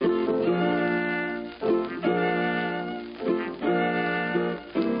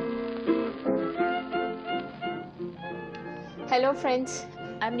Hello friends,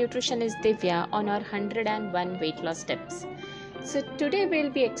 I'm nutritionist Divya on our 101 weight loss tips. So today we'll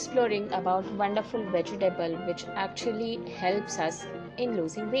be exploring about wonderful vegetable which actually helps us in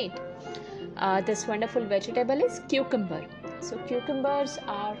losing weight. This wonderful vegetable is cucumber. So cucumbers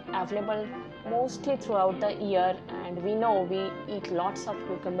are available mostly throughout the year, and we know we eat lots of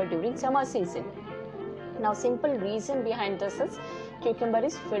cucumber during summer season. Now, simple reason behind this is cucumber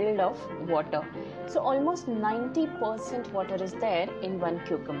is filled of water. So almost 90% water is there in one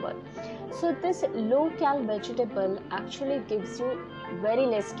cucumber. So this low cal vegetable actually gives you very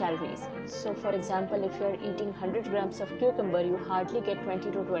less calories. So for example, if you are eating 100 grams of cucumber, you hardly get 20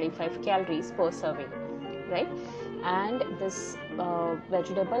 to 25 calories per serving, right? And this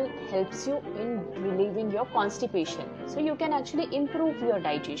vegetable helps you in relieving your constipation, so you can actually improve your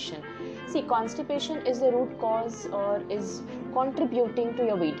digestion. See, constipation is the root cause or is contributing to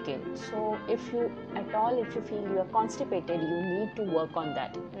your weight gain. So if you feel you are constipated, you need to work on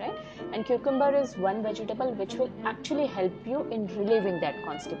that, right? And cucumber is one vegetable which will actually help you in relieving that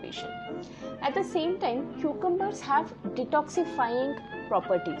constipation. At the same time, cucumbers have detoxifying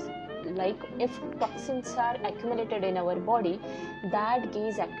properties. Like if toxins are accumulated in our body, that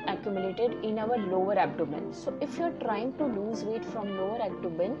gets accumulated in our lower abdomen. So if you're trying to lose weight from lower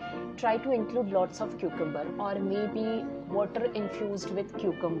abdomen, try to include lots of cucumber or maybe water infused with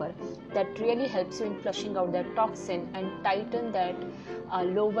cucumber. That really helps you in flushing out that toxin and tighten that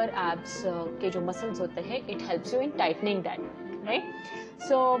lower abs के जो muscles होते हैं, it helps you in tightening that, right?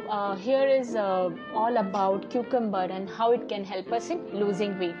 So here is all about cucumber and how it can help us in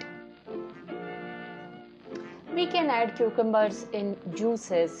losing weight. We can add cucumbers in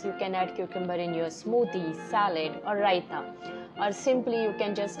juices, you can add cucumber in your smoothie, salad or raita, or simply you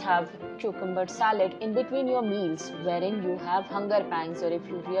can just have cucumber salad in between your meals wherein you have hunger pangs, or if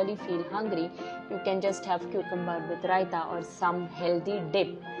you really feel hungry, you can just have cucumber with raita or some healthy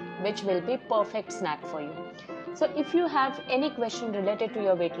dip, which will be perfect snack for you. So if you have any question related to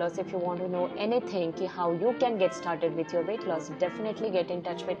your weight loss, if you want to know anything how you can get started with your weight loss, definitely get in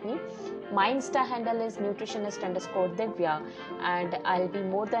touch with me. My Insta handle is nutritionist_Divya, and I'll be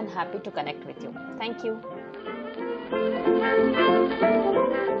more than happy to connect with you. Thank you.